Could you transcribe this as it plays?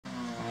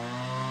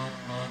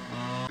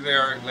They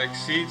are like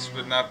seeds,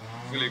 but not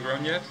fully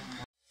grown yet.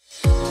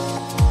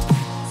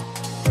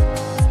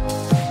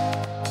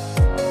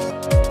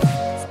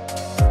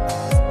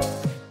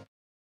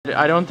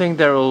 I don't think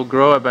there will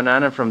grow a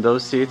banana from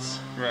those seeds.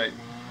 Right.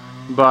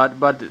 But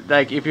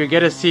like if you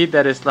get a seed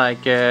that is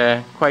like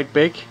quite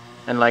big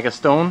and like a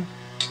stone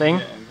thing.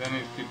 Yeah, and then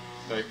it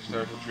could like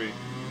start a tree.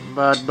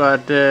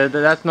 But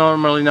that's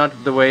normally not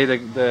the way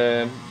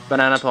the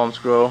banana palms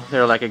grow.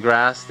 They're like a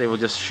grass. They will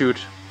just shoot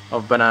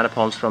of banana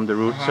palms from the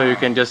root. So you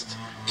can just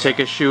take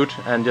a shoot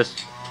and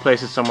just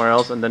place it somewhere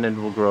else, and then it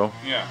will grow.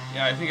 Yeah,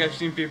 yeah. I think I've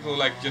seen people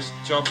like just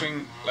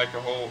chopping like a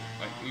whole,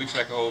 like it looks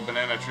like a whole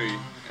banana tree,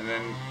 and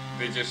then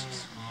they just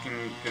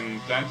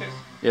can plant it.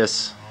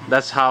 Yes,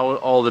 that's how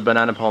all the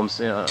banana palms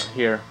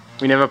here.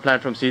 We never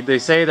plant from seed. They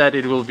say that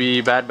it will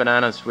be bad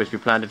bananas if you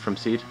plant it from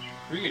seed.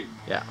 Really?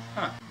 Yeah.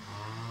 Huh.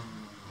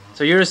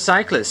 So you're a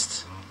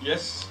cyclist.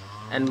 Yes.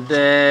 And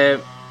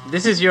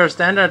this is your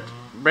standard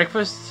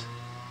breakfast?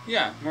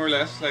 Yeah, more or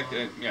less. Like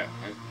yeah,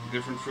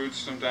 different fruits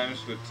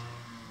sometimes, but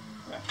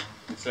yeah,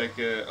 it's like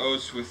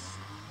oats with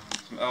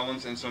some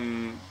almonds and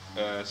some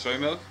soy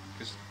milk,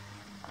 because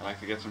I like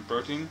to get some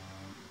protein.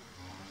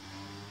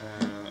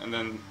 And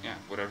then yeah,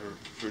 whatever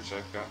fruits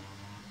I've got.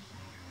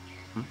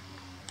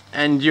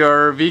 And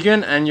you're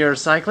vegan and you're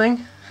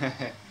cycling?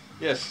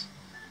 Yes.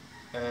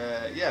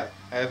 Yeah,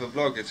 I have a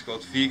blog. It's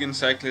called Vegan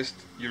Cycling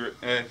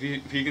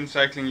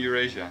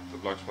Eurasia.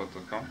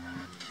 Blogspot.com.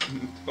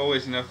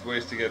 Always enough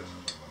ways to get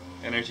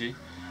energy.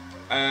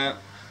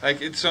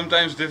 Like it's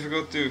sometimes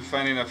difficult to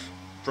find enough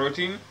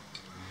protein,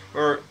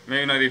 or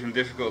maybe not even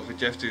difficult, but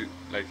you have to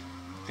like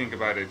think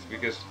about it,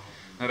 because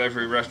not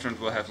every restaurant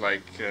will have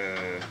like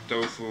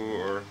tofu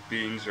or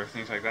beans or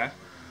things like that.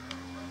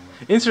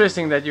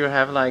 Interesting that you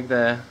have like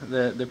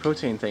the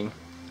protein thing.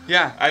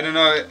 Yeah, I don't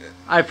know.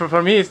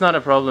 For me it's not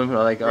a problem.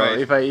 Like Right.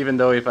 if I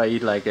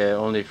eat like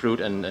only fruit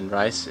and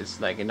rice, it's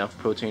like enough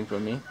protein for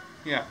me.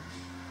 Yeah.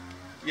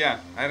 Yeah,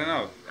 I don't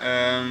know.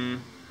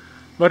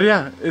 But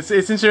yeah,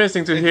 it's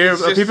interesting to hear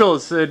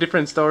people's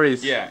different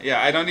stories. Yeah,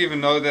 yeah. I don't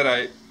even know that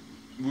I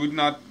would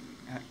not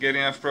get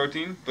enough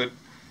protein, but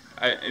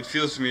it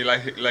feels to me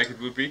like it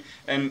would be,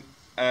 and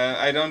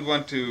I don't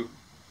want to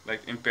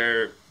like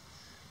impair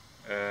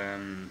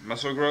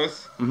muscle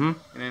growth in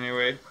any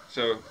way.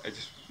 So I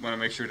just want to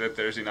make sure that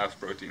there's enough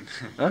protein.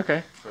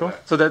 Okay, cool.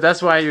 So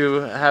that's why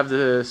you have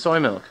the soy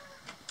milk.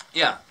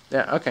 Yeah.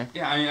 Yeah. Okay.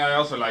 Yeah, I mean, I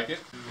also like it.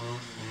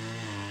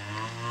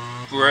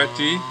 Pu'er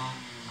tea.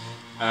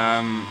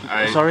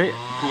 Sorry.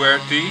 Pu'er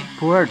tea.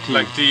 Pu'er tea.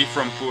 Like tea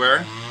from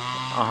Pu'er,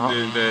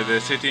 the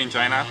city in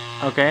China.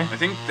 Okay. I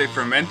think they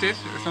ferment it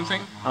or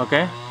something.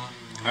 Okay.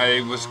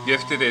 I was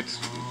gifted it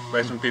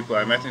by some people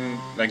I met in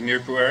like near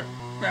Pu'er.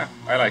 Yeah,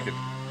 I like it.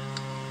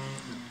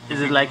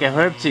 Is it like a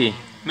herb tea?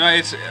 No,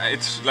 it's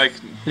like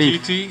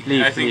Leaf. tea.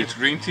 Leaf, I think leaf. it's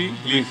green tea.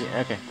 Leaf.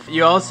 Okay.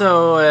 You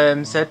also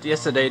said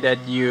yesterday that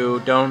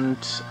you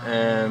don't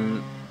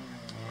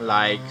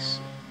like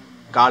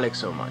garlic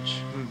so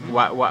much.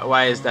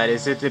 Why is that?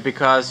 Is it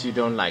because you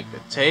don't like the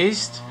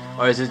taste,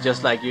 or is it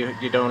just like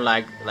you don't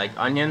like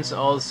onions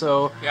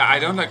also? Yeah, I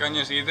don't like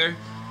onions either.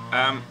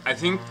 I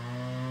think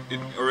it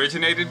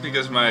originated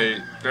because my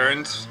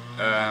parents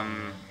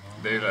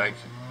they like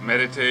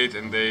meditate,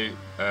 and they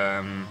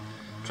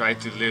try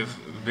to live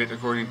a bit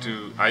according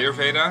to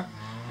Ayurveda.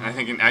 And I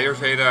think in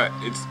Ayurveda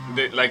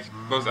like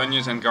both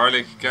onions and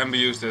garlic can be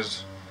used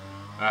as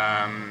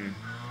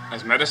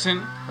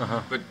medicine,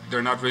 but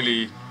they're not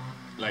really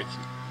like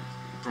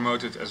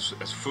promoted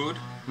as food.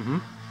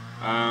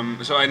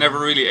 So I never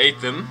really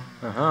ate them,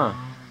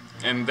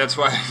 and that's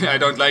why I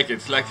don't like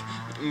it. Like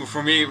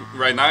for me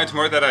right now, it's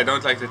more that I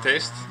don't like the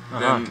taste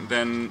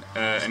than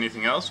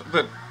anything else.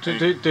 But do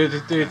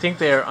you think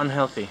they are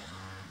unhealthy?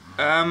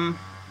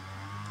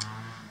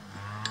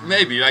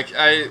 Maybe. Like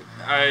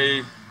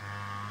I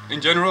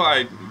in general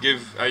I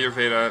give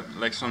Ayurveda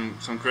like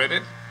some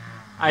credit.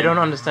 I don't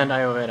understand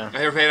Ayurveda.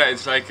 Ayurveda,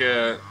 it's like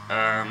a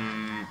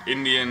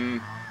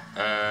Indian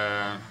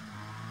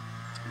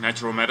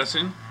natural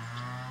medicine,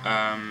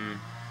 and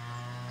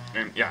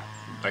yeah,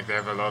 like they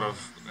have a lot of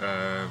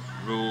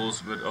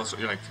rules, but also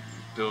like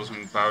pills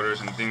and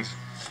powders and things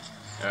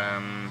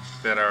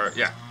that are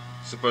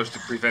supposed to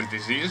prevent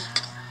disease,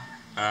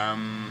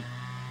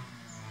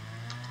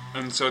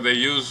 and so they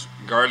use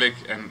garlic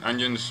and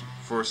onions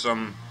for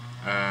some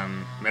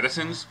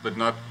medicines, but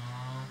not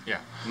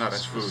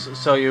as food.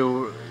 So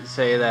you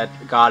say that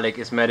garlic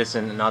is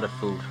medicine and not a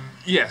food?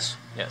 Yes.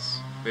 Yes.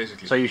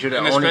 Basically. So you should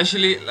and only...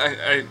 especially, like,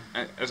 I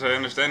as I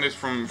understand it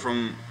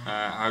from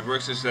how it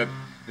works, is that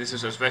this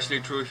is especially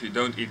true if you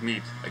don't eat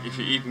meat. Like if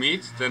you eat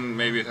meat, then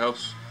maybe it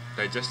helps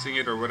digesting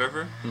it or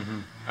whatever.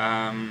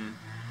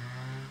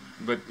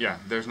 But yeah,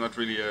 there's not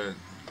really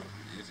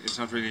it's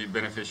not really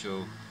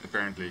beneficial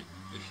apparently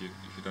if you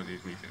don't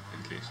eat meat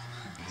at least.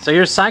 So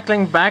you're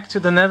cycling back to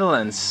the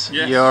Netherlands,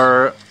 yes.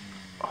 Your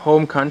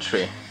home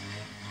country.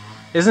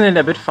 Isn't it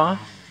a bit far?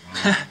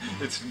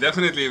 It's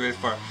definitely a bit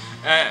far.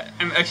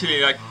 And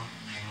actually, like,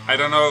 I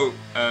don't know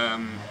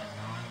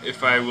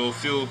if I will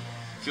feel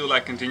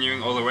like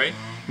continuing all the way.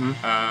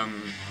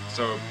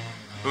 So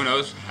who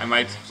knows? I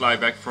might fly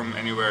back from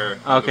anywhere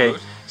on the Okay,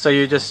 route. so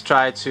you just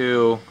try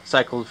to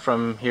cycle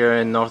from here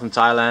in northern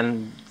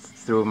Thailand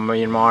through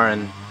Myanmar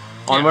and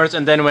onwards,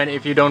 and then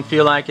if you don't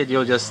feel like it,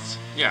 you'll just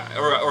Yeah,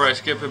 or I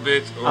skip a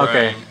bit,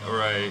 Okay.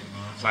 or I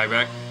fly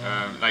back.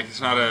 Like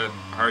it's not a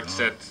hard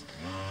set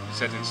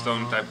in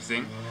stone type of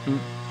thing.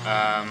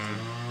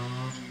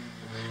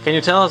 Can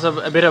you tell us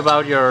a bit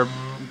about your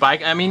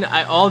bike? I mean,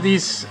 all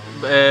these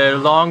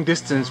long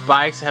distance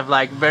bikes have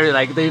like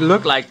they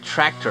look like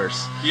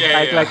tractors.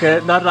 Yeah, like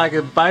not like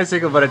a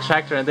bicycle but a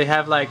tractor, and they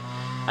have like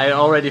I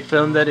already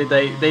filmed that.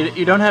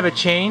 You don't have a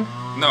chain.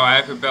 No, I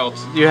have a belt.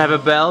 You have a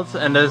belt,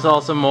 and there's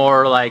also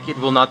more like it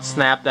will not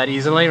snap that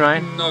easily,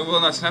 right? No, it will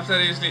not snap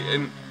that easily,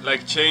 and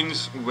like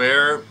chains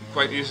wear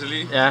quite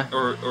easily. Yeah.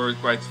 Or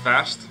quite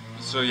fast,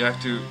 so you have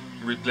to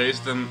replace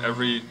them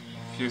every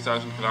few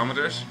thousand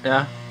kilometers.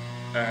 Yeah.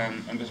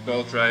 And this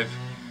belt drive,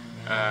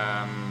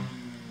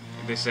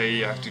 they say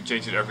you have to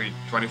change it every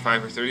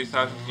 25 or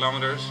 30,000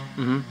 kilometers.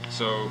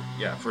 So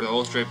yeah, for the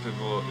whole trip it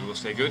will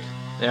stay good.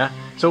 Yeah.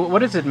 So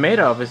what is it made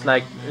of? Is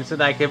it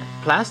like a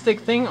plastic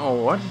thing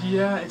or what?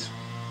 Yeah, it's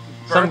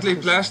partly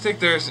plastic.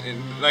 There's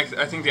like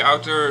I think the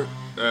outer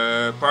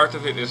part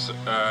of it is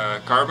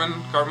carbon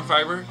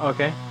fiber.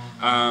 Okay.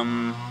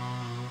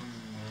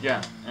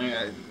 Yeah, and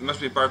it must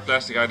be part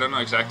plastic. I don't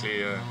know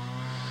exactly.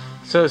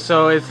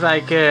 So it's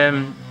like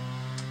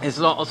it's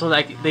also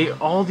like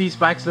all these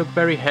bikes look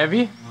very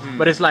heavy,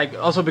 but it's like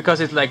also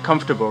because it's like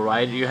comfortable,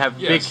 right? You have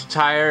big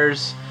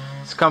tires.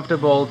 It's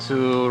comfortable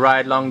to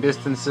ride long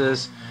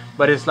distances,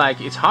 but it's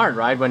like it's hard,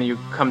 right, when you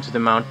come to the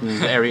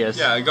mountain areas.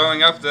 Yeah,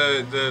 going up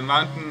the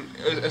mountain,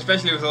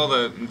 especially with all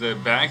the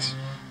bags.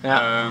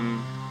 Yeah.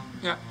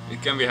 Yeah,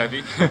 it can be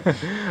heavy.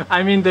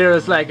 I mean,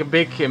 there's like a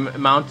big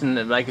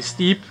mountain, like a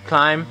steep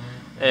climb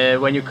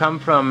when you come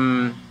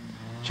from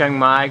Chiang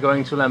Mai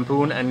going to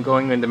Lamphun and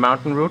going in the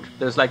mountain route.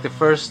 There's like the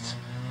first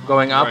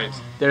going up. Right.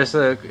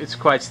 It's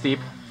quite steep.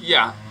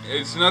 Yeah,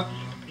 it's not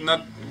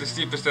the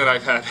steepest that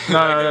I've had.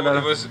 No.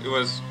 It was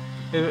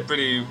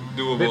pretty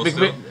doable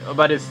still.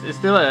 But it's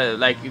still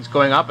like it's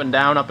going up and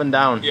down, up and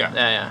down.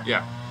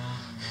 Yeah.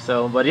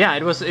 So, but yeah,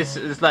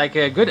 it's like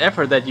a good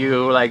effort that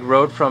you like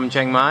rode from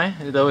Chiang Mai,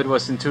 though it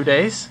was in 2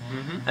 days,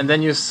 and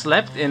then you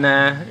slept in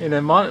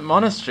a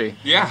monastery.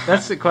 Yeah.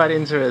 That's quite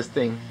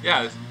interesting.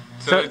 Yeah.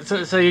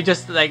 So you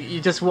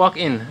just walk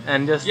in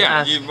and just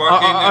ask. You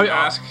walk in and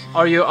ask.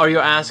 Or you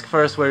ask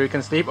first where you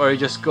can sleep, or you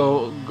just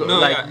go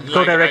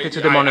directly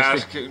to the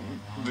monastery. I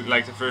ask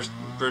like the first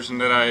person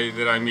that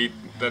I meet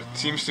that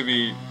seems to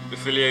be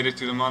affiliated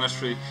to the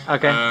monastery.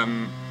 Okay.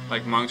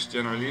 Like monks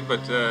generally,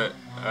 but.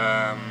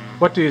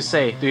 What do you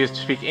say? Do you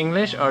speak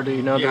English or do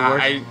you know the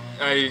words?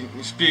 I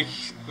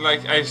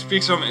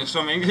speak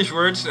some English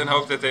words and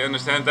hope that they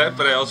understand that,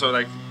 but I also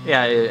like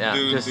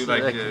do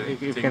like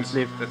you can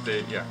sleep. That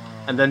they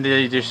And then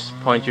they just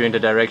point you in the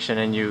direction,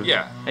 and you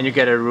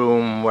get a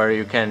room where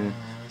you can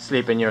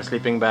sleep in your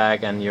sleeping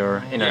bag and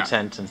your inner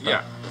tent and stuff.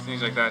 Yeah,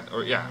 things like that.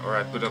 Or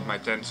I put up my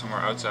tent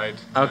somewhere outside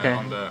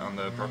on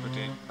the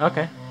property.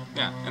 Okay.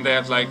 Yeah, and they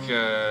have like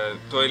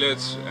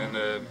toilets and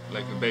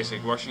like a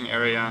basic washing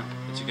area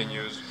that you can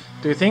use.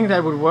 Do you think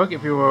that would work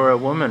if you were a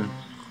woman?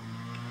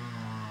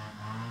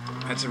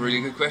 That's a really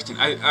good question.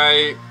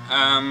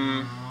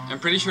 I'm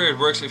pretty sure it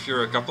works if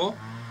you're a couple.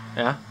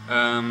 Yeah.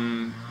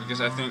 Because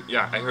I think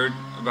I heard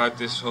about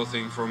this whole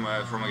thing from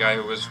a guy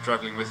who was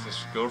traveling with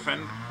his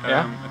girlfriend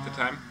at the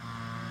time.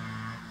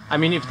 I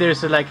mean, if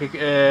there's like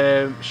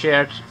a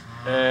shared.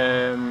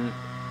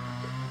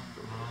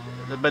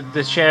 But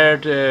the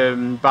shared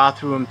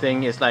bathroom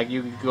thing is like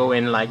you go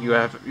in like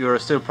you're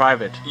still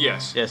private.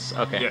 Yes. Yes.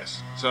 Okay.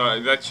 Yes. So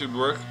that should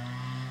work.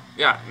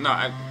 Yeah. No.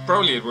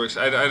 Probably it works.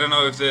 I don't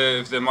know if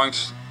the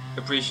monks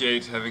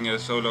appreciate having a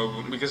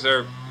solo because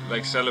they're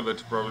like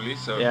celibate probably.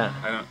 So yeah.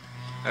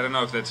 I don't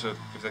know if that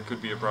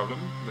could be a problem.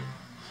 But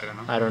I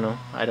don't know.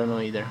 I don't know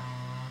either.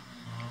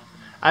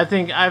 I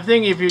think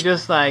if you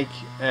just like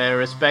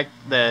respect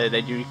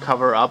that you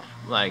cover up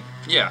like.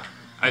 Yeah.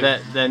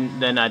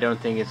 Then I don't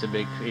think it's a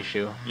big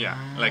issue. Yeah,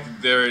 like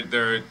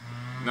they're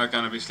not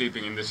gonna be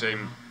sleeping in the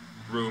same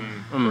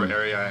room or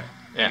area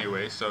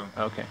anyway. So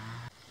okay.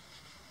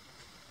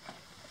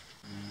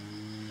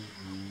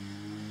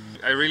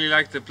 I really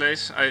like the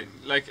place. I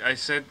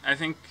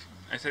think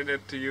I said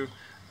that to you.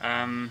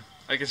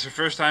 Like it's the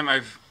first time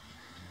I've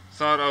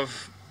thought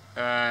of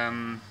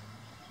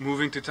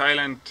moving to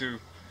Thailand to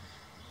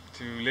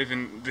live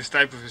in this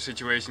type of a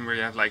situation where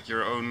you have like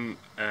your own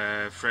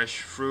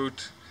fresh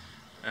fruit.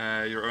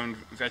 Your own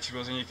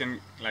vegetables, and you can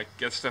like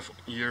get stuff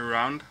year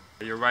round.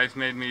 Your wife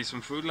made me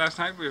some food last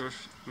night,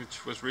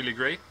 which was really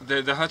great.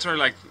 The huts are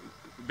like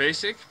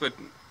basic, but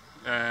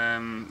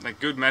like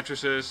good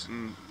mattresses,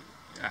 and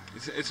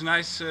it's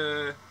nice.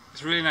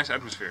 It's a really nice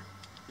atmosphere.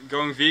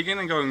 Going vegan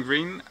and going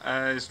green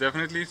is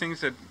definitely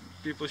things that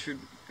people should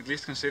at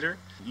least consider.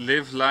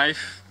 Live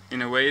life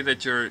in a way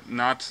that you're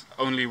not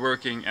only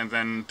working and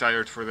then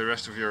tired for the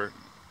rest of your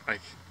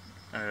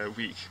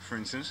week, for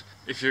instance.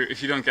 If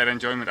you don't get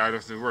enjoyment out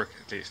of the work,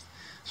 at least,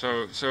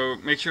 So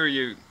make sure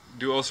you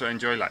do also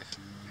enjoy life.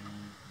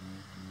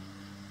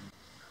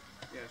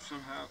 Yeah,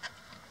 somehow.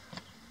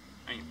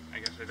 I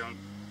guess I'm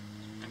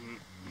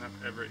not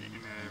ever in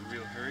a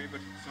real hurry,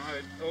 but somehow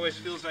it always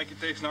feels like it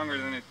takes longer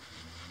than it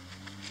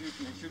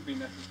should be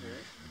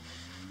necessary.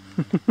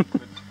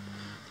 But,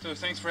 so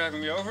thanks for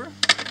having me over.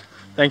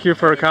 Thank you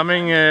for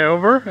coming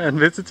over and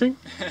visiting.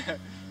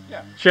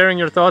 Yeah. Sharing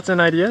your thoughts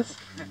and ideas.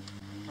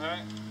 Bye.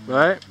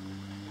 Bye.